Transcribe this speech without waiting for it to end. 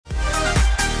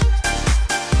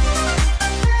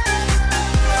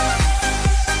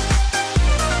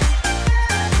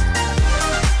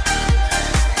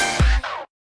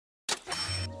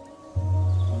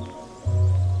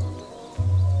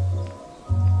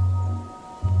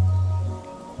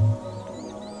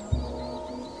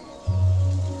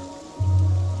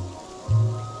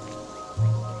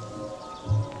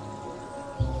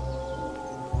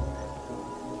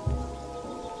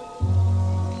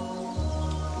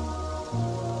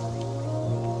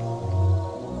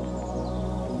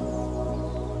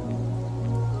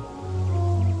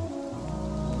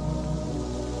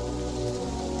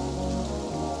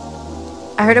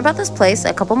I heard about this place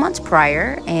a couple months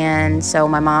prior, and so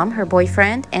my mom, her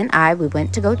boyfriend, and we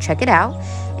went to go check it out,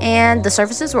 and the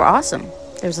services were awesome.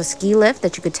 There's a ski lift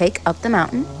that you could take up the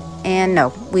mountain, and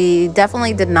no, we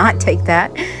definitely did not take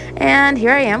that. And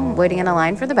here I am waiting in a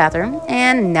line for the bathroom,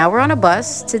 and now we're on a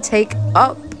bus to take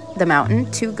up the mountain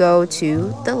to go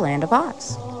to the Land of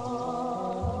Oz.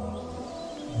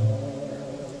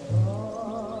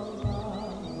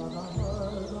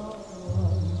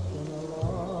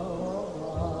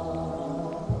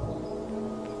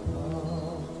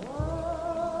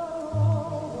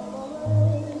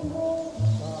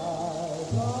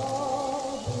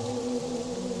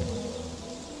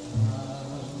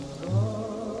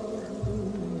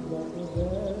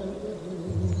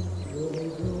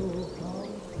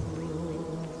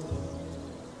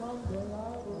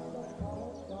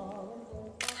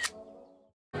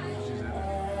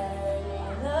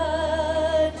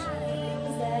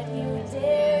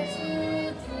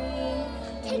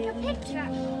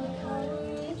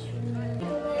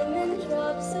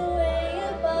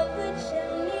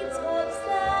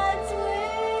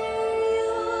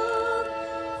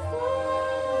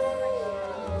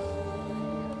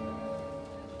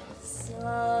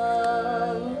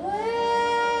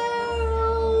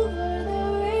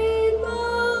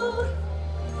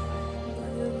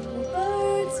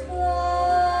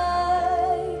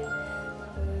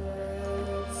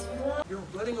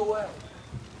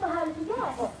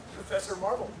 Professor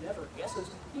Marvel never guesses.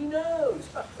 He knows.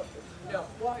 Now,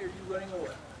 why are you running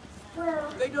away? Well,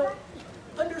 They don't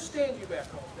understand you back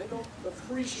home. They don't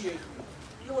appreciate you.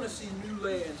 You want to see new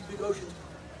lands, big oceans,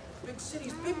 big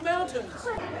cities, big mountains.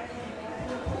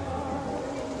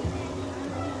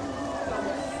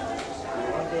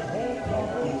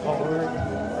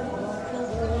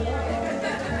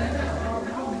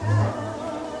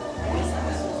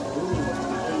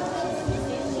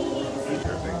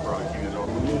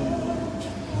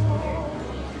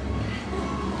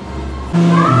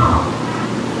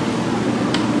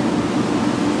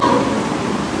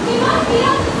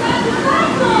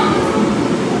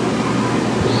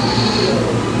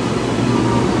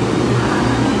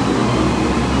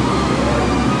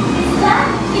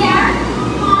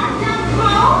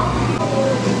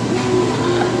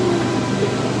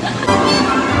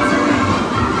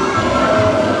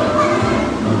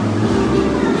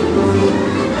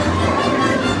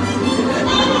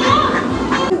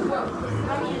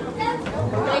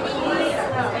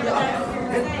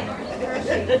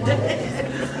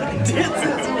 This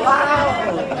is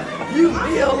wow! You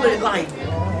really like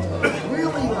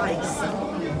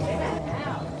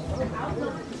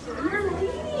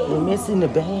we're missing the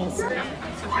bands.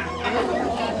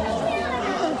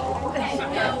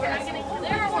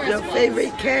 Your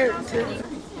favorite character.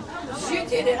 she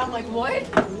did it. I'm like, what?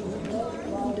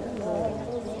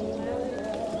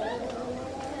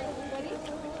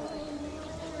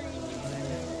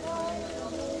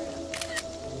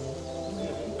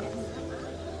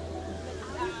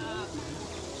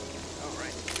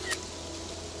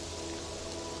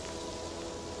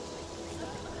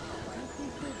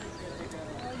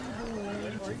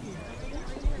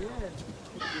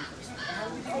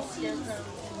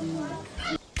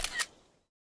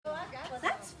 Well,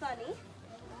 that's funny.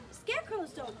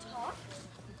 Scarecrows don't talk.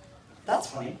 That's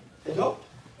funny. They don't?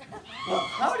 Well,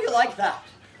 how do you like that?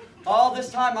 All this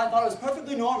time I thought it was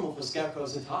perfectly normal for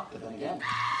scarecrows to talk, but then again,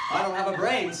 I don't have a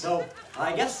brain, so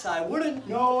I guess I wouldn't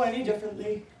know any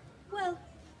differently. Well,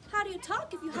 how do you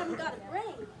talk if you haven't got a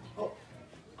brain? Oh,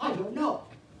 I don't know.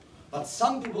 But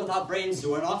some people without brains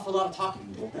do an awful lot of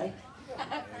talking, don't they?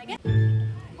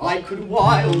 I could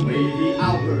while away the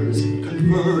hours,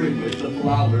 conferring with the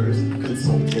flowers,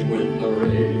 consulting with the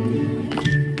rain.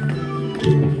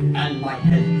 And my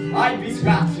head, I'd be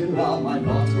scratching while my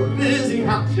thoughts were busy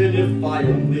hatching if I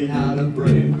only had a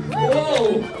brain.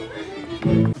 Whoa!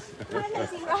 I've never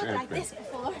seen rock like this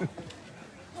before. And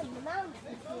the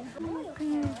mountain.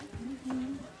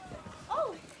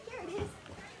 Oh, here it is.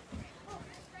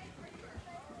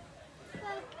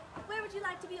 Well, where would you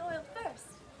like to be oiled first?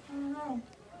 I don't know.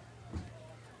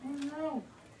 Oh.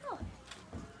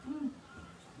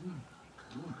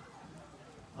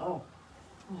 Oh.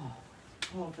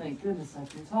 Oh, thank goodness I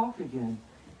can talk again.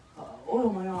 Oil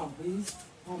my arm, please.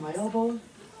 On my elbow.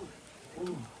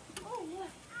 Oh. Oh, yeah.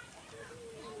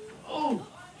 Oh.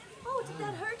 Oh, did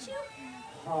that hurt you?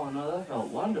 Oh, no, that felt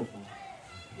wonderful.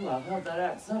 Ooh, I've held that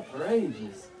axe up for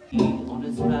ages. Heat on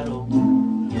his metal,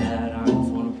 that iron's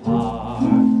torn apart.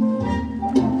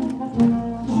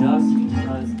 Just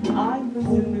because I'm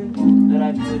presuming that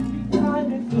I could be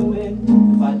kind of fluid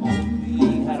if I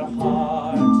only had a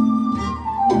heart.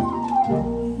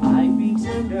 I'd be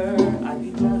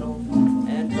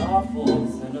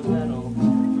sentimental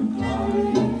for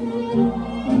climbing the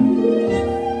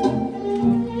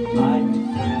I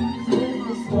do friends with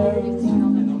the sparrows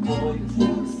and the boys with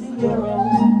the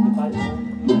sparrows. If I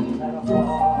only had a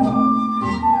heart.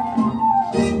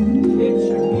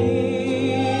 Picture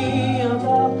me a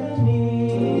balcony.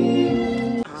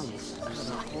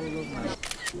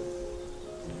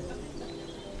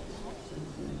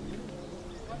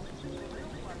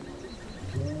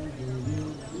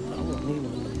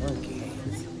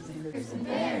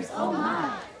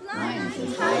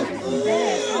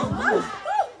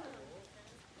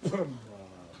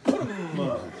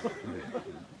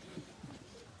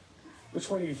 Which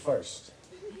one of you first?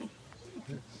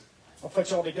 I'll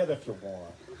put you all together if you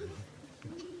want.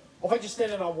 I'll fight you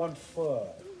standing on one foot.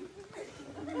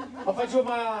 I'll fight you with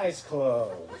my eyes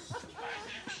closed.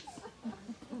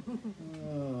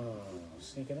 Oh,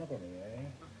 sneaking up on me, eh?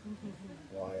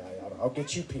 Why, I'll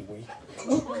get you, Pee-wee. Shame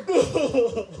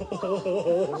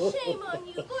on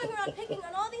you, going around picking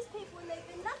on all these people and they've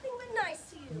been nothing but nice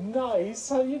to you. Nice?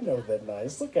 How do you know they're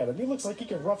nice? Look at him. He looks like he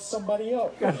can rough somebody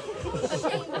up. Shame on you,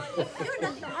 you're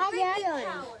nothing but a great big coward.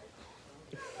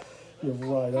 You're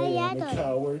right, I am a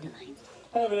coward.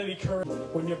 Haven't any courage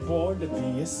when you're born to be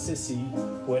a sissy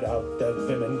without the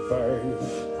vim and verve.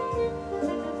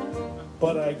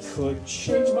 But I could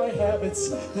change my habits,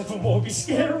 never more be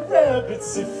scared of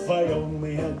rabbits if I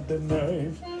only had the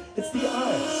nerve. It's the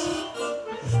eyes.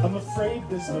 I'm afraid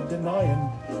there's no denying.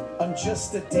 I'm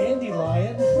just a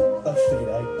dandelion, a fate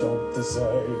I don't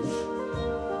deserve.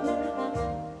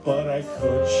 But I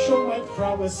could show my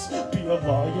prowess, be a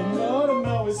lion, not a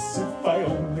mouse, if I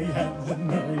only had the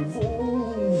nerve.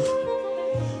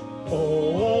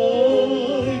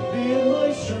 Oh, I'd be in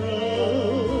my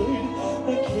stride,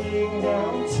 a king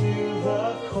down to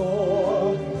the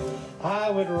core.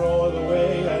 I would roar the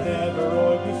way I never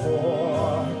roared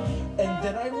before, and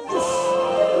then I'd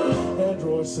roar and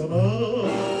roar some more.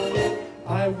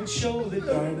 I would show the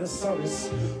dinosaurs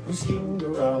who schemed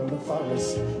around the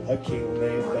forest, a king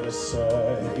they better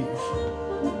save.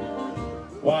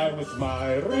 Why, with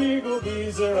my regal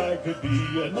geezer, I could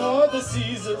be another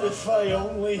Caesar if I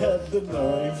only had the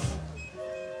knife.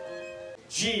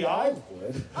 Gee, I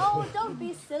would. Oh, don't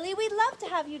be silly. We'd love to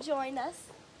have you join us.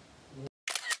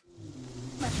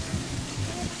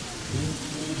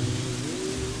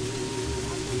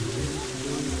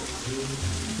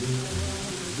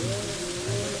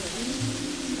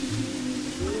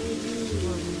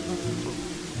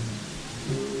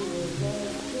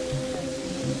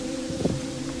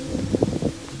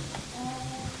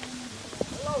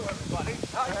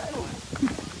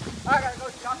 I gotta go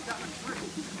chop down a tree.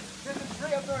 There's a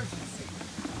tree emergency.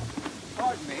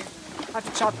 Pardon me. I have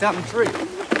to chop down a tree.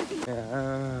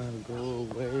 Go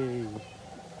away.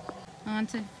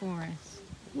 Haunted forest.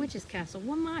 Witch's castle,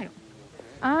 1 mile.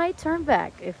 I'd turn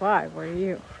back if I were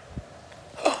you.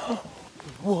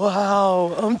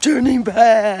 Wow, I'm turning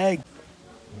back.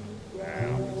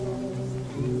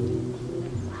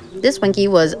 This Winky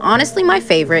was honestly my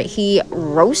favorite. He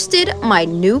roasted my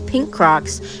new pink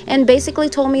Crocs and basically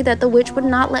told me that the witch would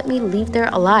not let me leave there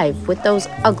alive with those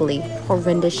ugly,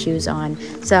 horrendous shoes on.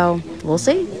 So, we'll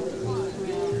see.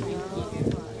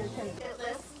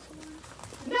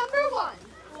 Number 1,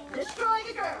 destroy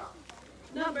the girl.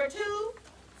 Number 2,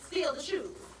 steal the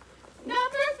shoes.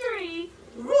 Number 3,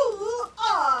 rule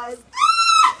Oz.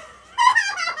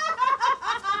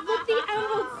 With the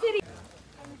Emerald City.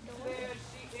 There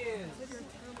she is.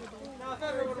 Now, if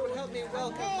everyone would help me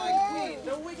welcome my queen,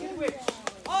 the Wicked Witch.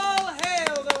 All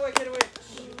hail the Wicked Witch.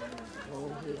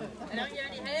 I don't hear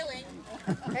any hailing.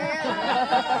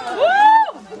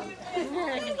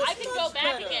 I could go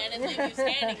back again and leave you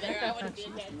standing there. I wouldn't be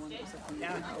in bad state.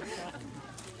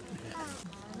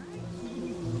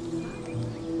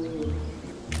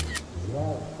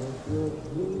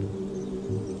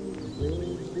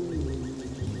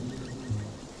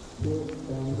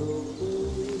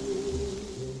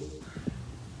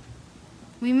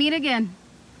 We meet again.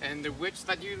 And the witch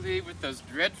that you leave with those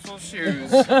dreadful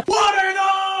shoes. What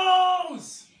are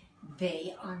those?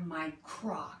 They are my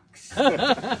Crocs. The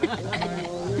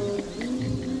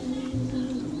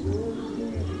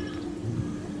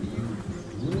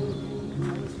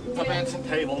dancing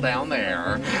table down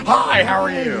there. Hi, how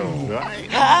are you?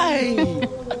 Hi.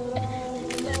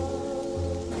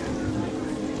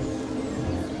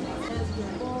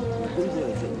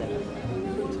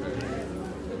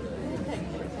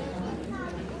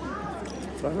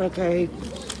 Okay.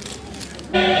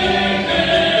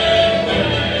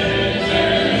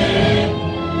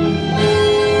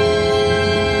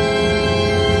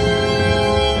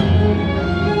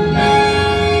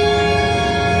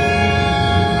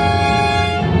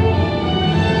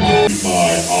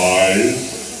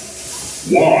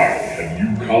 Why have you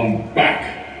come back?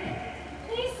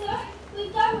 Please, sir,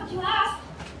 we've done what you asked.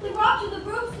 We brought you the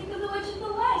broomstick of the Witch of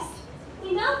the West.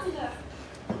 We melted her.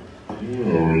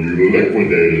 Oh, you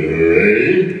liquidated her,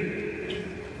 eh?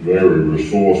 Very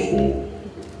resourceful.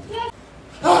 Yes.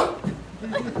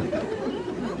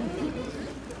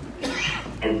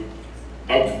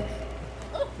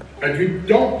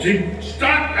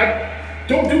 Stop!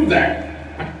 Don't do that!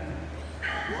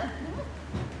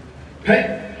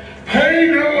 Pay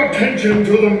no attention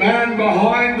to the man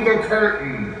behind the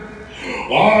curtain.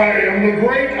 I am the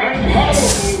great and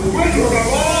powerful Wizard of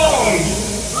Oz!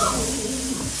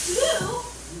 You?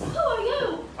 Who are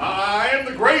you? I am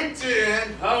the great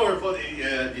and powerful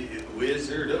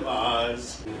Wizard of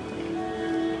Oz. Can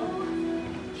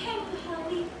you help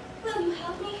me? Will you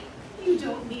help me? You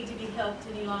don't need to be helped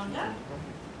any longer.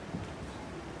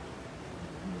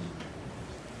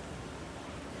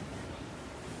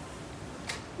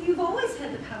 You've always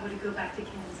had the power to go back to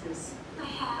Kansas. I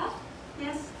have?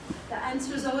 Yes, the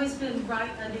answer has always been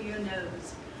right under your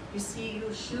nose. You see,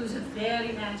 your shoes are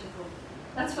very magical.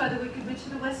 That's why the Wicked Witch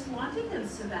of the West wanted them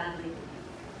so badly.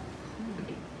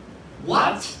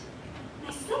 What?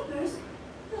 My slippers?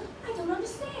 I don't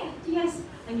understand. Yes,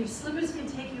 and your slippers can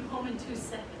take you home in 2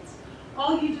 seconds.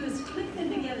 All you do is click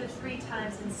them together 3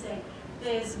 times and say,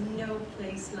 "There's no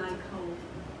place like home."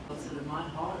 What's it in my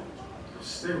heart?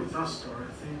 Stay with us,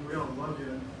 Dorothy. We all love you,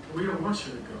 and we don't want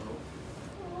you to go.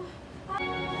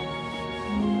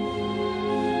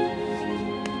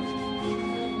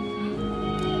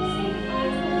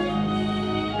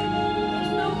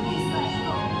 There's no place like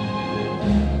home.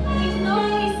 There's no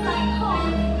place like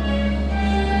home.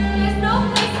 There's no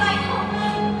place like home.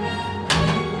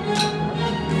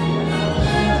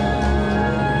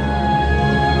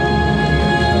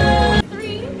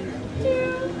 3,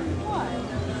 2, 1.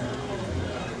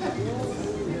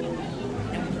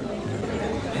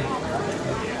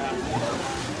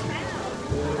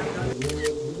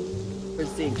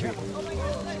 Seeing tree.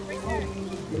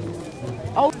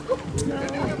 Oh. It's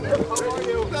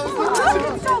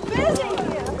so busy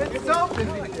here. It's so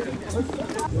busy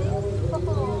here.